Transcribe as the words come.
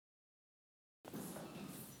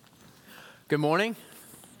Good morning.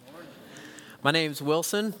 My name's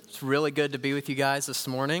Wilson. It's really good to be with you guys this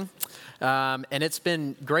morning. And it's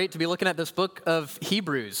been great to be looking at this book of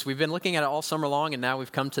Hebrews. We've been looking at it all summer long, and now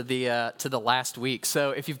we've come to the last week.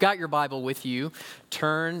 So if you've got your Bible with you,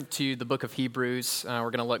 turn to the book of Hebrews.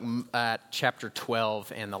 We're going to look at chapter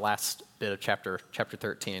 12 and the last bit of chapter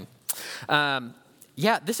 13.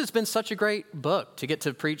 This has been such a great book to get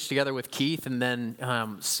to preach together with Keith, and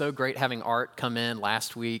then so great having Art come in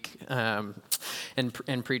last week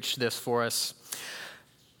and preach this for us.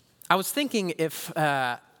 I was thinking if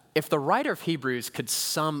the writer of Hebrews could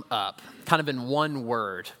sum up, kind of in one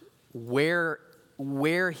word, where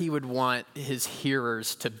he would want his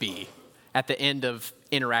hearers to be at the end of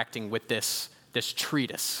interacting with this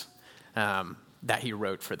treatise that he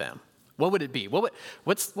wrote for them, what would it be?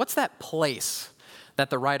 What's that place that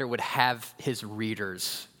the writer would have his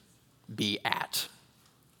readers be at,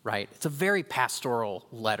 right? It's a very pastoral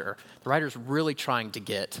letter. The writer's really trying to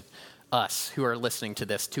get us who are listening to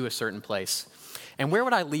this to a certain place. And where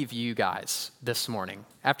would I leave you guys this morning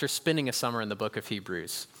after spending a summer in the book of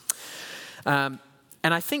Hebrews? And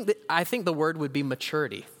I think the word would be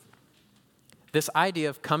maturity. This idea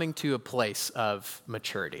of coming to a place of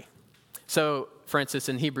maturity. So, for instance,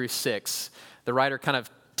 in Hebrews 6, the writer kind of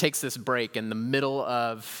takes this break in the middle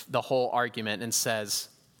of the whole argument and says,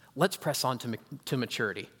 let's press on to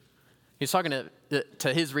maturity. He's talking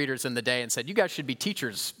to his readers in the day and said, you guys should be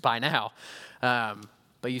teachers by now,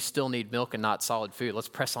 but you still need milk and not solid food. Let's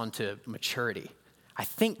press on to maturity. I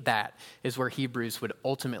think that is where Hebrews would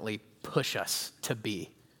ultimately push us to be,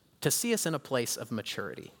 to see us in a place of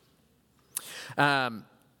maturity.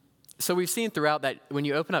 So we've seen throughout that when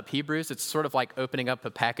you open up Hebrews, it's sort of like opening up a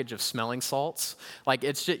package of smelling salts. Like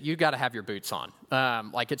it's just, you got to have your boots on.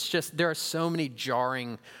 There are so many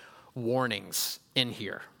jarring warnings in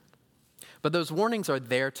here. But those warnings are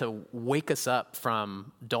there to wake us up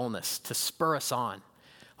from dullness, to spur us on.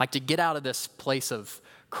 Like to get out of this place of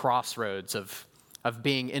crossroads, of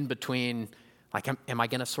being in between, like am I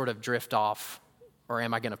going to sort of drift off or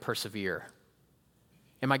am I going to persevere?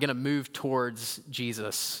 Am I going to move towards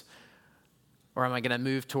Jesus? Or am I going to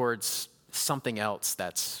move towards something else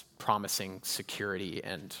that's promising security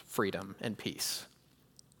and freedom and peace?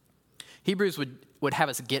 Hebrews would have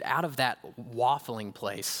us get out of that waffling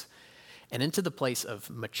place and into the place of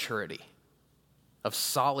maturity, of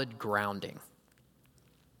solid grounding.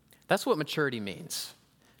 That's what maturity means.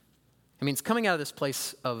 It means coming out of this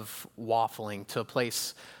place of waffling to a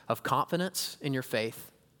place of confidence in your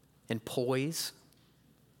faith and poise.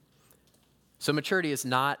 So maturity is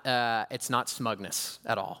not, it's not smugness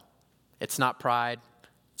at all. It's not pride.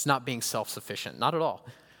 It's not being self-sufficient, not at all.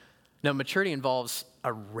 No, maturity involves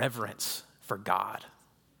a reverence for God.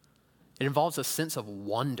 It involves a sense of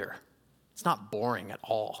wonder. It's not boring at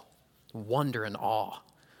all. Wonder and awe.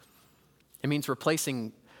 It means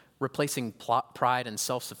replacing pride and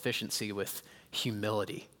self-sufficiency with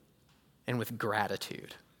humility and with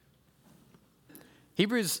gratitude.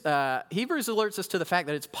 Hebrews alerts us to the fact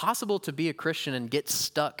that it's possible to be a Christian and get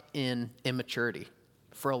stuck in immaturity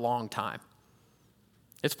for a long time.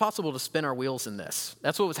 It's possible to spin our wheels in this.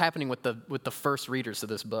 That's what was happening with the first readers of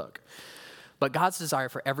this book. But God's desire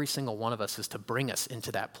for every single one of us is to bring us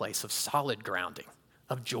into that place of solid grounding,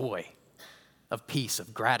 of joy, of peace,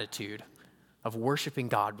 of gratitude, of worshiping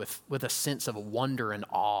God with a sense of wonder and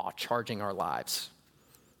awe charging our lives.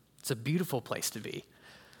 It's a beautiful place to be.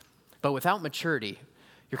 But without maturity,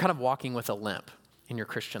 you're kind of walking with a limp in your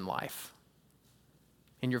Christian life,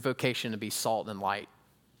 in your vocation to be salt and light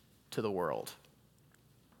to the world,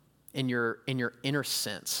 in your inner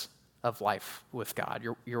sense of life with God.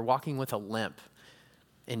 You're walking with a limp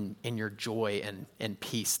in your joy and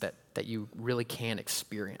peace that you really can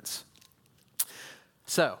experience.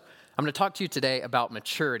 So I'm going to talk to you today about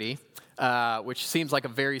maturity, which seems like a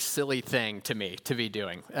very silly thing to me to be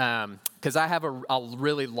doing, because I have a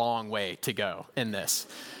really long way to go in this.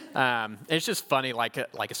 It's just funny, like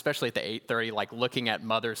especially at the 8:30, like looking at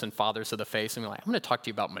mothers and fathers of the face and be like, I'm going to talk to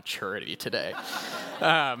you about maturity today.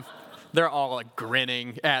 They're all like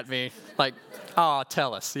grinning at me, like, oh,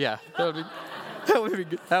 tell us. Yeah,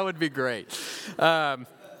 that would be great.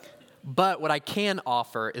 But what I can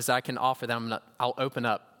offer is I can offer them, I'll open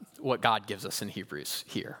up what God gives us in Hebrews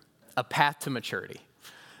here, a path to maturity.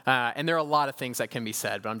 And there are a lot of things that can be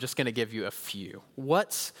said, but I'm just going to give you a few.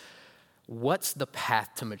 What's the path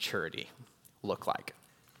to maturity look like?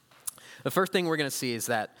 The first thing we're going to see is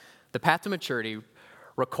that the path to maturity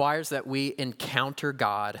requires that we encounter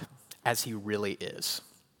God as he really is.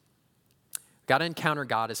 Got to encounter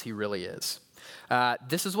God as he really is.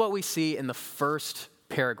 This is what we see in the first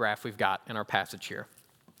paragraph we've got in our passage here.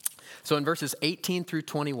 So in verses 18 through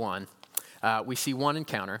 21, we see one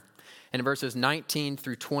encounter. And in verses 22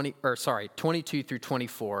 through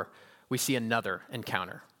 24, we see another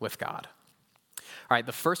encounter with God. All right,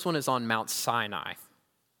 the first one is on Mount Sinai,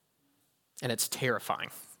 and it's terrifying.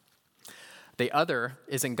 The other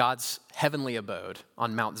is in God's heavenly abode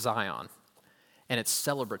on Mount Zion, and it's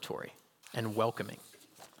celebratory and welcoming.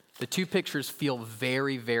 The two pictures feel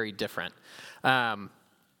very, very different,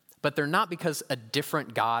 but they're not because a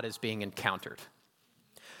different God is being encountered.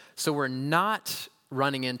 So we're not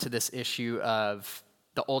running into this issue of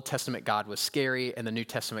the Old Testament God was scary and the New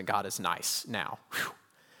Testament God is nice now.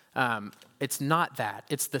 It's not that.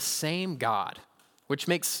 It's the same God, which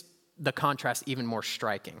makes the contrast even more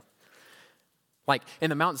striking. Like in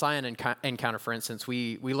the Mount Zion encounter, for instance,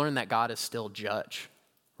 we learn that God is still judge,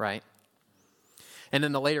 right? And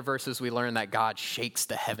in the later verses, we learn that God shakes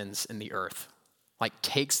the heavens and the earth, like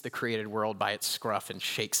takes the created world by its scruff and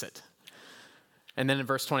shakes it. And then in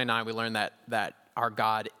verse 29, we learn that our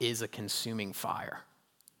God is a consuming fire.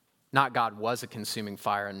 Not God was a consuming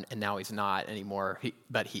fire and now he's not anymore,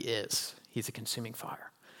 but he is. He's a consuming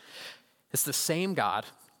fire. It's the same God,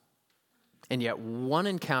 and yet one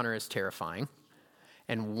encounter is terrifying,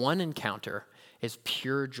 and one encounter is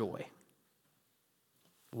pure joy.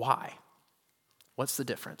 Why? What's the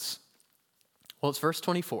difference? Well, it's verse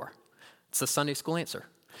 24. It's the Sunday school answer.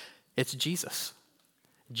 It's Jesus.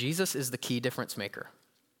 Jesus is the key difference maker.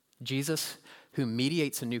 Jesus who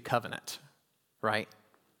mediates a new covenant, right?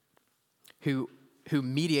 Who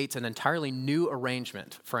mediates an entirely new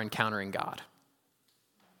arrangement for encountering God.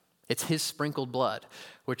 It's his sprinkled blood,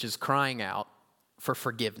 which is crying out for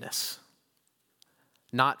forgiveness,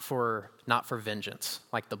 not for vengeance,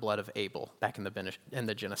 like the blood of Abel back in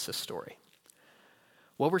the Genesis story.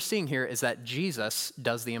 What we're seeing here is that Jesus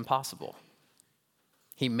does the impossible.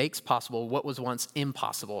 He makes possible what was once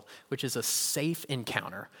impossible, which is a safe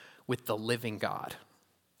encounter with the living God.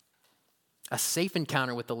 A safe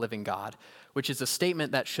encounter with the living God, which is a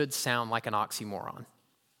statement that should sound like an oxymoron.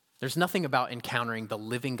 There's nothing about encountering the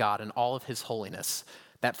living God in all of his holiness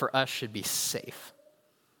that for us should be safe.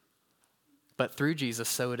 But through Jesus,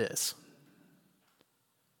 so it is.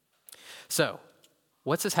 So,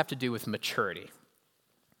 what's this have to do with maturity?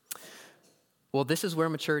 Well, this is where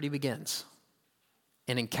maturity begins.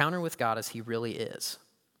 An encounter with God as he really is.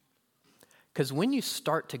 Because when you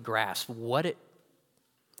start to grasp what it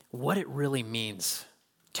really means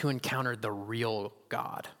to encounter the real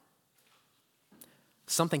God,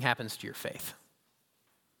 something happens to your faith.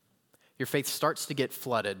 Your faith starts to get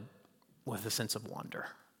flooded with a sense of wonder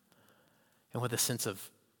and with a sense of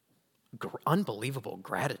unbelievable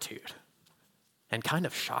gratitude and kind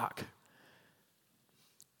of shock.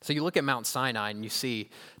 So you look at Mount Sinai and you see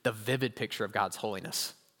the vivid picture of God's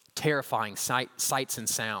holiness, terrifying sights and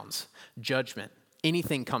sounds, judgment.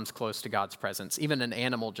 Anything comes close to God's presence. Even an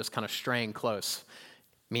animal just kind of straying close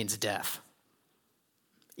means death.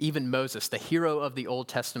 Even Moses, the hero of the Old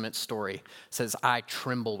Testament story, says, I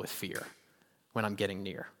tremble with fear when I'm getting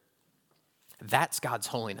near. That's God's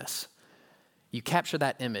holiness. You capture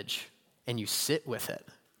that image and you sit with it,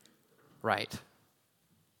 right?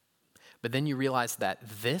 But then you realize that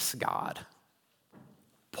this God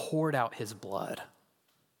poured out his blood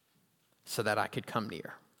so that I could come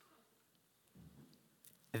near.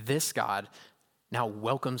 This God now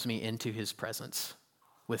welcomes me into his presence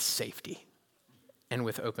with safety and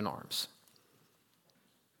with open arms.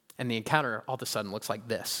 And the encounter all of a sudden looks like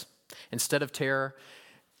this. Instead of terror,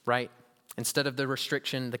 right? Instead of the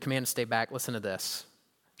restriction, the command to stay back, listen to this.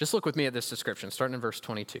 Just look with me at this description, starting in verse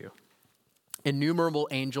 22. Innumerable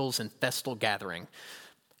angels in festal gathering.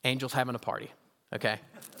 Angels having a party, okay?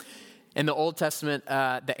 In the Old Testament,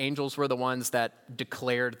 the angels were the ones that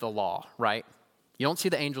declared the law, right? You don't see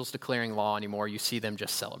the angels declaring law anymore. You see them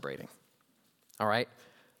just celebrating, all right?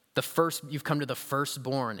 You've come to the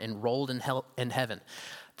firstborn enrolled in heaven.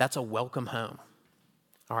 That's a welcome home,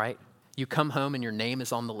 all right? You come home and your name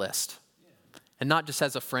is on the list. And not just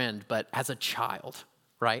as a friend, but as a child,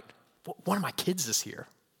 right? One of my kids is here.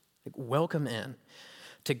 Like, welcome in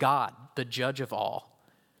to God, the judge of all.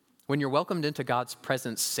 When you're welcomed into God's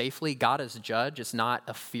presence safely, God as judge is not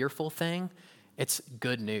a fearful thing. It's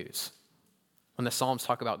good news. When the Psalms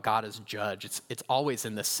talk about God as judge, it's always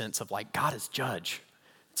in the sense of like, God is judge.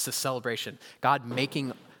 It's a celebration. God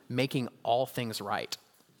making all things right,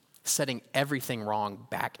 setting everything wrong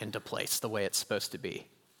back into place the way it's supposed to be.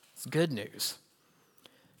 It's good news.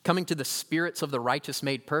 Coming to the spirits of the righteous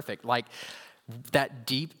made perfect, like that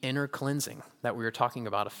deep inner cleansing that we were talking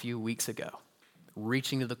about a few weeks ago,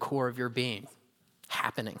 reaching to the core of your being,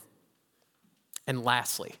 happening. And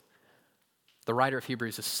lastly, The writer of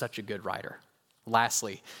Hebrews is such a good writer.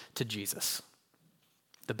 Lastly, to Jesus,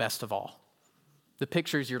 the best of all. The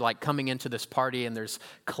pictures, you're like coming into this party and there's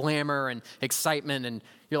clamor and excitement and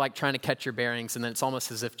you're like trying to catch your bearings, and then it's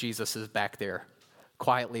almost as if Jesus is back there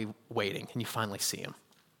quietly waiting and you finally see him.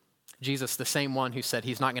 Jesus, the same one who said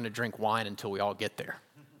he's not going to drink wine until we all get there,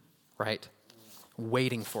 right?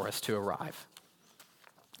 Waiting for us to arrive.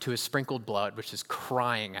 To his sprinkled blood, which is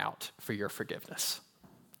crying out for your forgiveness,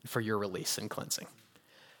 for your release and cleansing.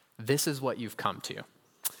 This is what you've come to.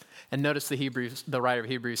 And notice the writer of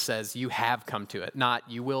Hebrews says, you have come to it, not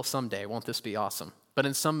you will someday. Won't this be awesome? But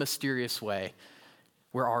in some mysterious way,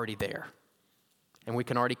 we're already there. And we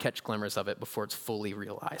can already catch glimmers of it before it's fully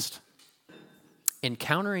realized.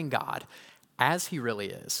 Encountering God as he really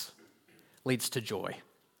is leads to joy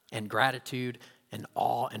and gratitude and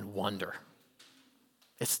awe and wonder.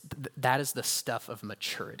 That is the stuff of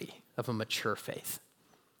maturity, of a mature faith.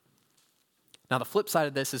 Now, the flip side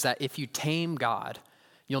of this is that if you tame God,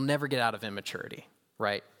 you'll never get out of immaturity,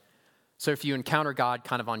 right? So if you encounter God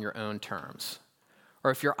kind of on your own terms,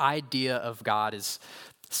 or if your idea of God is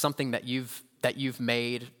something that you've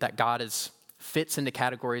made, that God fits into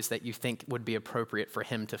categories that you think would be appropriate for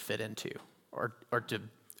him to fit into, or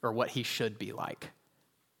what he should be like,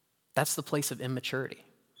 that's the place of immaturity.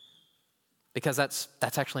 Because that's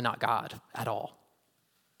actually not God at all.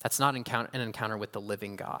 That's not an encounter with the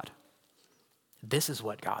living God. This is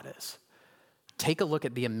what God is. Take a look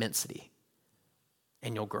at the immensity,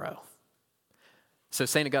 and you'll grow. So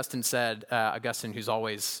St. Augustine said, Augustine, who's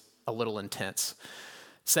always a little intense,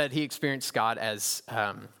 said he experienced God as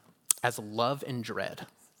love and dread,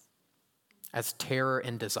 as terror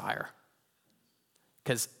and desire.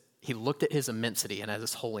 Because he looked at his immensity and at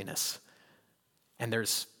his holiness, and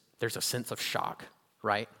there's a sense of shock,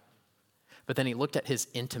 right? But then he looked at his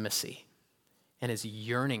intimacy and his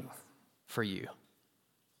yearning for you.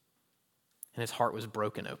 And his heart was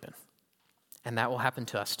broken open. And that will happen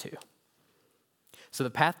to us too. So the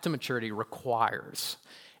path to maturity requires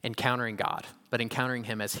encountering God, but encountering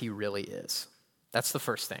him as he really is. That's the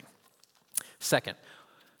first thing. Second,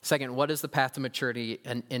 what does the path to maturity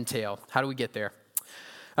entail? How do we get there?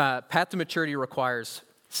 Path to maturity requires,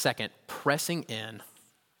 second, pressing in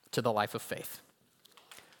to the life of faith.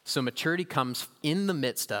 So maturity comes in the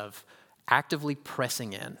midst of actively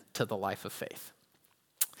pressing in to the life of faith.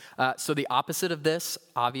 So the opposite of this,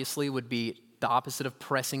 obviously, would be the opposite of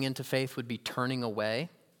pressing into faith would be turning away,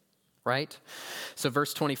 right? So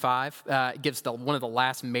verse 25 gives one of the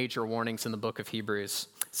last major warnings in the book of Hebrews.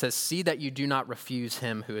 It says, see that you do not refuse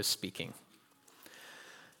him who is speaking.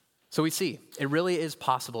 So we see it really is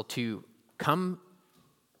possible to come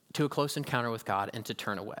to a close encounter with God and to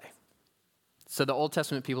turn away. So the Old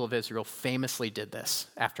Testament people of Israel famously did this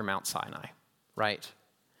after Mount Sinai, right?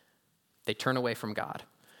 They turn away from God.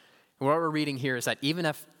 And what we're reading here is that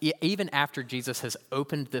even after Jesus has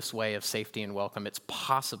opened this way of safety and welcome, it's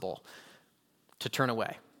possible to turn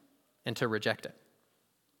away and to reject it.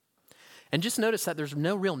 And just notice that there's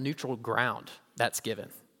no real neutral ground that's given.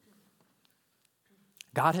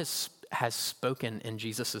 God has spoken in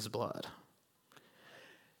Jesus' blood.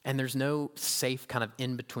 And there's no safe kind of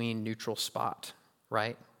in-between neutral spot,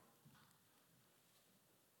 right?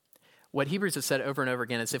 What Hebrews has said over and over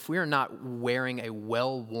again is if we are not wearing a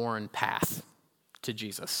well-worn path to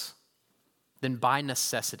Jesus, then by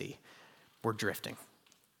necessity, we're drifting.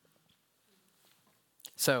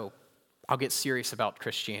 So I'll get serious about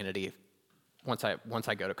Christianity once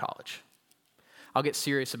I go to college. I'll get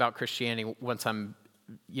serious about Christianity once I'm,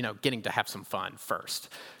 getting to have some fun first.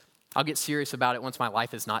 I'll get serious about it once my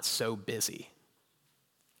life is not so busy.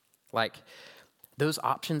 Like, those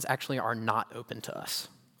options actually are not open to us.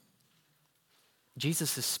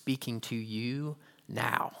 Jesus is speaking to you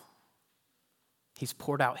now. He's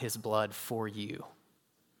poured out his blood for you,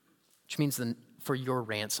 which means for your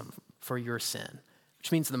ransom, for your sin,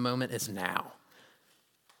 which means the moment is now.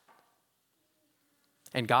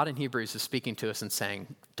 And God in Hebrews is speaking to us and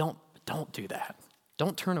saying, don't do that.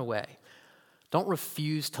 Don't turn away. Don't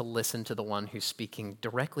refuse to listen to the one who's speaking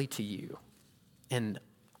directly to you in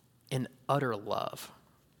utter love.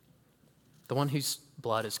 The one whose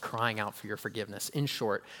blood is crying out for your forgiveness. In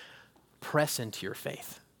short, press into your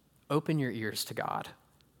faith. Open your ears to God.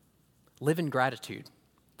 Live in gratitude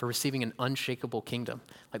for receiving an unshakable kingdom.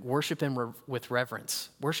 Like, worship him with reverence.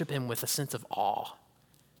 Worship him with a sense of awe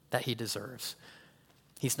that he deserves.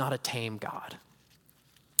 He's not a tame God.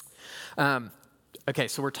 Okay,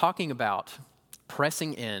 so we're talking about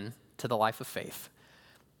pressing in to the life of faith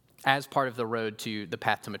as part of the road to the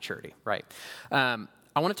path to maturity, right?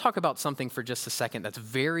 I want to talk about something for just a second that's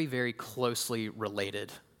very, very closely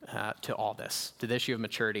related to all this, to the issue of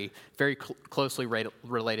maturity, very closely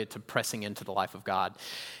related to pressing into the life of God.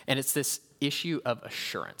 And it's this issue of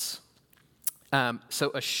assurance.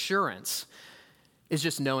 So assurance is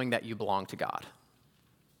just knowing that you belong to God.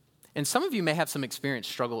 And some of you may have some experience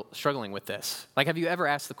struggling with this. Like, have you ever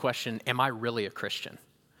asked the question, am I really a Christian?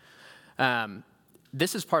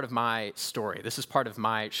 This is part of my story. This is part of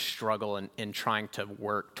my struggle in trying to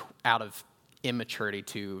work out of immaturity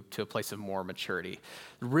to a place of more maturity.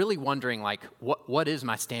 Really wondering, like, what is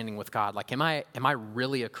my standing with God? Like, am I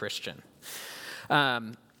really a Christian?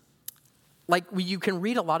 You can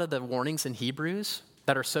read a lot of the warnings in Hebrews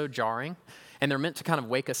that are so jarring, and they're meant to kind of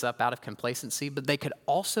wake us up out of complacency, but they could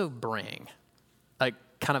also bring a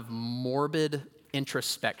kind of morbid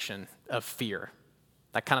introspection of fear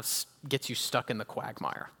that kind of gets you stuck in the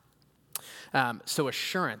quagmire. So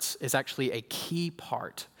assurance is actually a key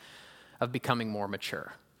part of becoming more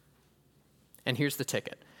mature. And here's the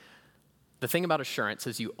ticket. The thing about assurance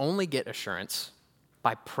is you only get assurance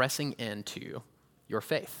by pressing into your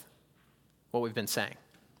faith, what we've been saying.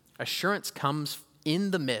 Assurance comes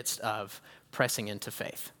in the midst of pressing into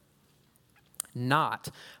faith, not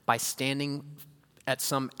by standing at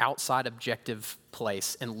some outside objective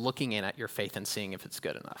place and looking in at your faith and seeing if it's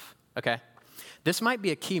good enough, okay? This might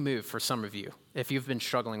be a key move for some of you if you've been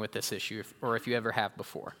struggling with this issue or if you ever have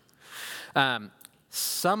before.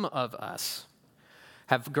 Some of us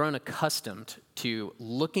have grown accustomed to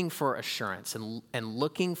looking for assurance and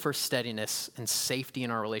looking for steadiness and safety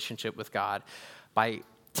in our relationship with God by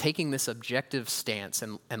taking this objective stance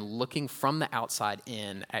and looking from the outside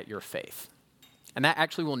in at your faith. And that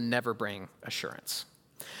actually will never bring assurance.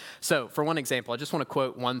 So for one example, I just want to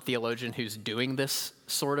quote one theologian who's doing this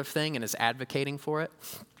sort of thing and is advocating for it.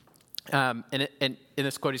 And in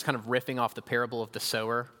this quote, he's kind of riffing off the parable of the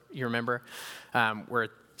sower, you remember, where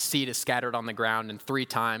seed is scattered on the ground, and 3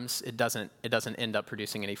 times it doesn't end up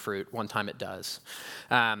producing any fruit. 1 time it does.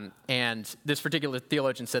 And this particular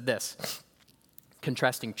theologian said this,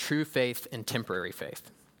 contrasting true faith and temporary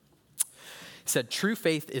faith. He said, true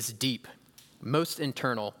faith is deep, most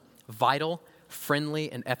internal, vital,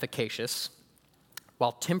 friendly, and efficacious,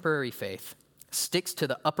 while temporary faith sticks to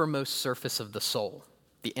the uppermost surface of the soul,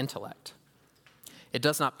 the intellect. It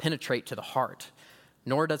does not penetrate to the heart,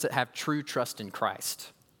 nor does it have true trust in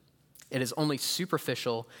Christ. It is only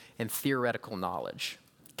superficial and theoretical knowledge,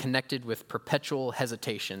 connected with perpetual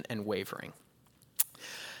hesitation and wavering.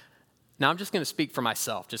 Now, I'm just going to speak for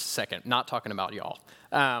myself just a second, not talking about y'all.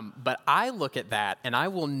 But I look at that, and I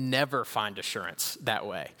will never find assurance that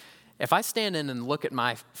way. If I stand in and look at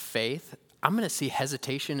my faith, I'm going to see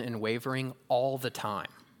hesitation and wavering all the time,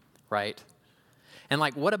 right? And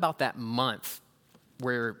what about that month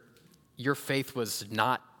where your faith was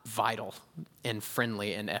not vital and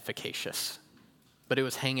friendly and efficacious, but it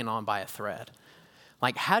was hanging on by a thread?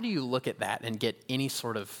 How do you look at that and get any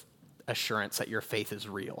sort of assurance that your faith is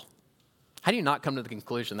real? How do you not come to the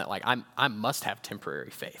conclusion that I must have temporary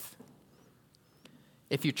faith?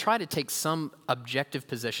 If you try to take some objective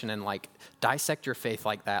position and dissect your faith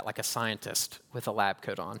like that, like a scientist with a lab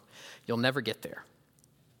coat on, you'll never get there.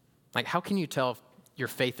 How can you tell if your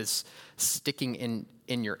faith is sticking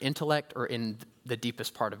in your intellect or in the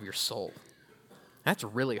deepest part of your soul? That's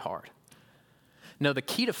really hard. No, the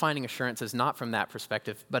key to finding assurance is not from that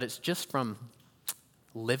perspective, but it's just from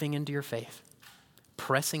living into your faith,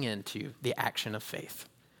 pressing into the action of faith.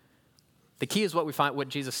 The key is what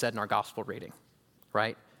Jesus said in our gospel reading,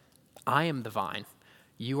 right? I am the vine,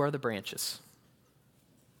 you are the branches.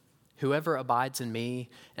 Whoever abides in me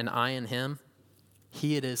and I in him,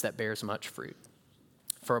 he it is that bears much fruit.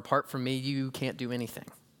 For apart from me, you can't do anything.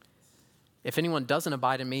 If anyone doesn't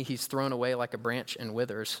abide in me, he's thrown away like a branch and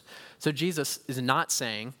withers. So Jesus is not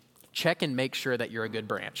saying, check and make sure that you're a good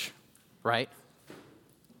branch, right?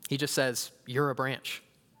 He just says, you're a branch,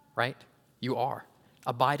 right? You are.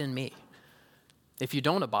 Abide in me. If you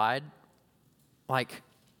don't abide,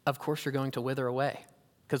 of course you're going to wither away,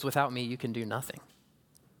 because without me, you can do nothing.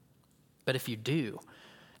 But if you do,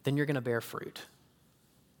 then you're going to bear fruit.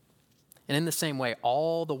 And in the same way,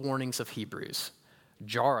 all the warnings of Hebrews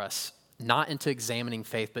jar us not into examining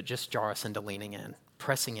faith, but just jar us into leaning in,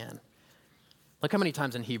 pressing in. Look how many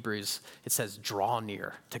times in Hebrews it says, draw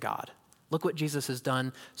near to God. Look what Jesus has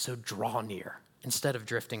done, so draw near instead of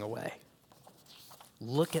drifting away.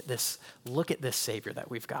 Look at this Savior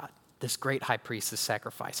that we've got, this great high priest, this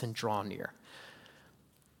sacrifice, and draw near.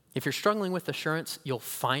 If you're struggling with assurance, you'll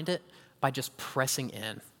find it by just pressing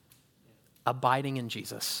in, abiding in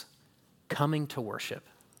Jesus, coming to worship,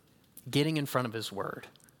 getting in front of his word,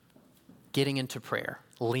 getting into prayer,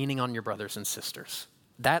 leaning on your brothers and sisters.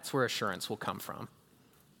 That's where assurance will come from.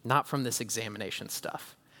 not from this examination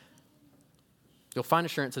stuff. You'll find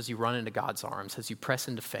assurance as you run into God's arms, as you press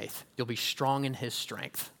into faith. You'll be strong in his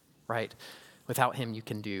strength, right? Without him, you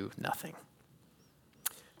can do nothing.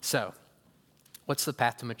 So, what's the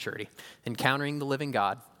path to maturity? Encountering the living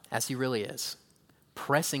God as he really is,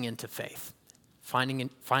 pressing into faith,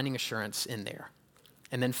 finding assurance in there.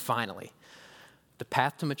 And then finally, the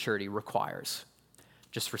path to maturity requires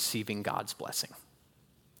just receiving God's blessing.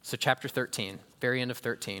 So chapter 13, very end of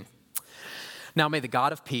 13. Now may the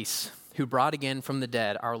God of peace, who brought again from the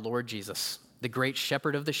dead our Lord Jesus, the great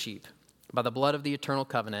shepherd of the sheep, by the blood of the eternal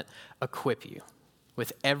covenant, equip you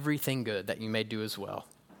with everything good that you may do as well,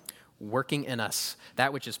 working in us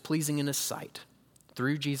that which is pleasing in his sight,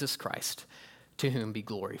 through Jesus Christ, to whom be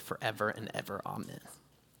glory forever and ever. Amen.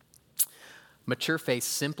 Mature faith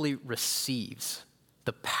simply receives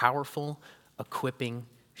the powerful, equipping,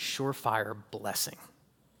 surefire blessing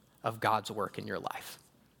of God's work in your life.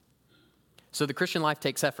 So the Christian life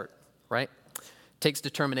takes effort, right? Takes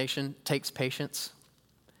determination, takes patience.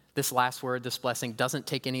 This last word, this blessing, doesn't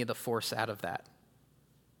take any of the force out of that.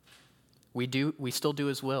 We still do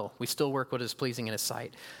his will. We still work what is pleasing in his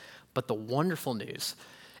sight. But the wonderful news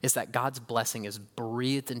is that God's blessing is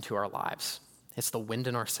breathed into our lives. It's the wind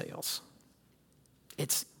in our sails.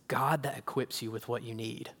 It's God that equips you with what you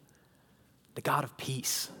need. The God of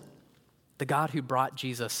peace. The God who brought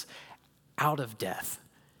Jesus out of death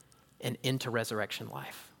and into resurrection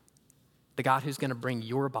life. The God who's going to bring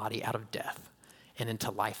your body out of death and into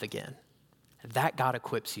life again. That God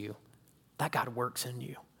equips you. That God works in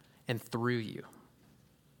you and through you.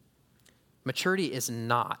 Maturity is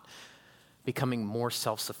not becoming more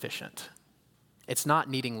self-sufficient. It's not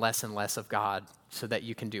needing less and less of God so that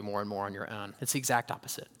you can do more and more on your own. It's the exact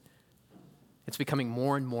opposite. It's becoming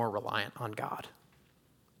more and more reliant on God.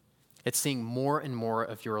 It's seeing more and more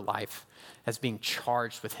of your life as being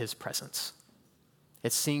charged with his presence.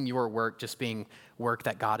 It's seeing your work just being work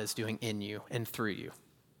that God is doing in you and through you.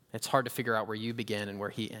 It's hard to figure out where you begin and where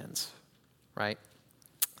he ends, right?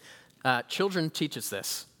 Children teach us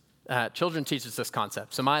this. Children teach us this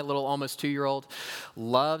concept. So my little almost 2-year-old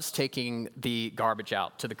loves taking the garbage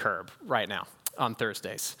out to the curb right now on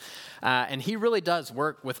Thursdays. And he really does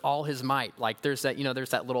work with all his might. Like there's that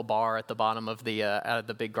little bar at the bottom of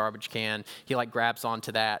the big garbage can. He grabs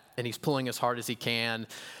onto that and he's pulling as hard as he can.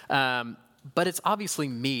 But it's obviously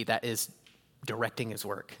me that is directing his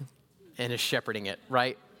work and is shepherding it,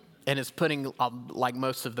 right? And is putting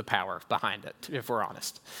most of the power behind it, if we're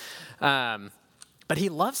honest. But he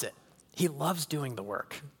loves it. He loves doing the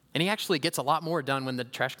work. And he actually gets a lot more done when the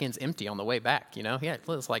trash can's empty on the way back, Yeah,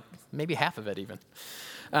 it's maybe half of it even.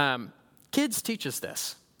 Kids teach us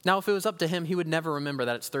this. Now, if it was up to him, he would never remember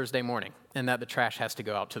that it's Thursday morning and that the trash has to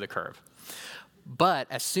go out to the curb. But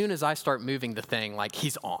as soon as I start moving the thing,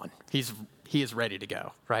 he's on. He is ready to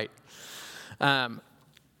go, right?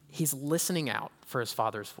 He's listening out for his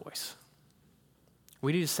Father's voice.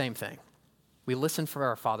 We do the same thing. We listen for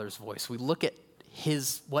our Father's voice. We look at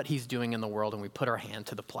what he's doing in the world and we put our hand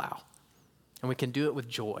to the plow. And we can do it with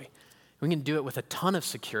joy. We can do it with a ton of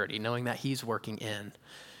security, knowing that he's working in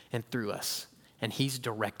and through us and he's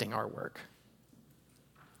directing our work.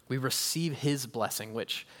 We receive his blessing,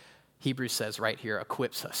 which Hebrews says right here,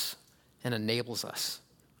 equips us and enables us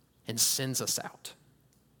and sends us out.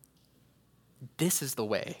 This is the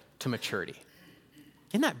way to maturity.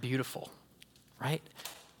 Isn't that beautiful, right?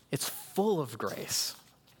 It's full of grace.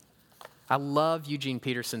 I love Eugene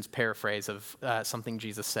Peterson's paraphrase of something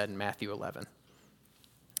Jesus said in Matthew 11.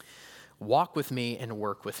 Walk with me and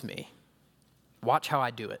work with me. Watch how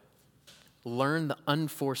I do it. Learn the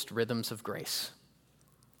unforced rhythms of grace.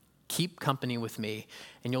 Keep company with me,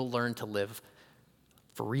 and you'll learn to live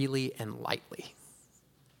freely and lightly.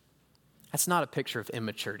 That's not a picture of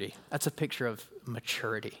immaturity. That's a picture of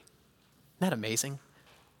maturity. Isn't that amazing?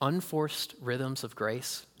 Unforced rhythms of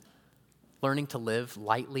grace. Learning to live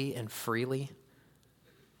lightly and freely.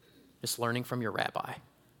 Just learning from your rabbi,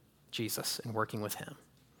 Jesus, and working with him.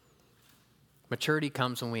 Maturity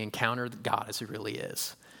comes when we encounter God as he really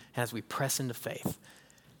is, and as we press into faith,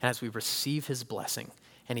 and as we receive his blessing,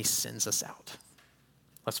 and he sends us out.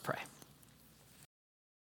 Let's pray.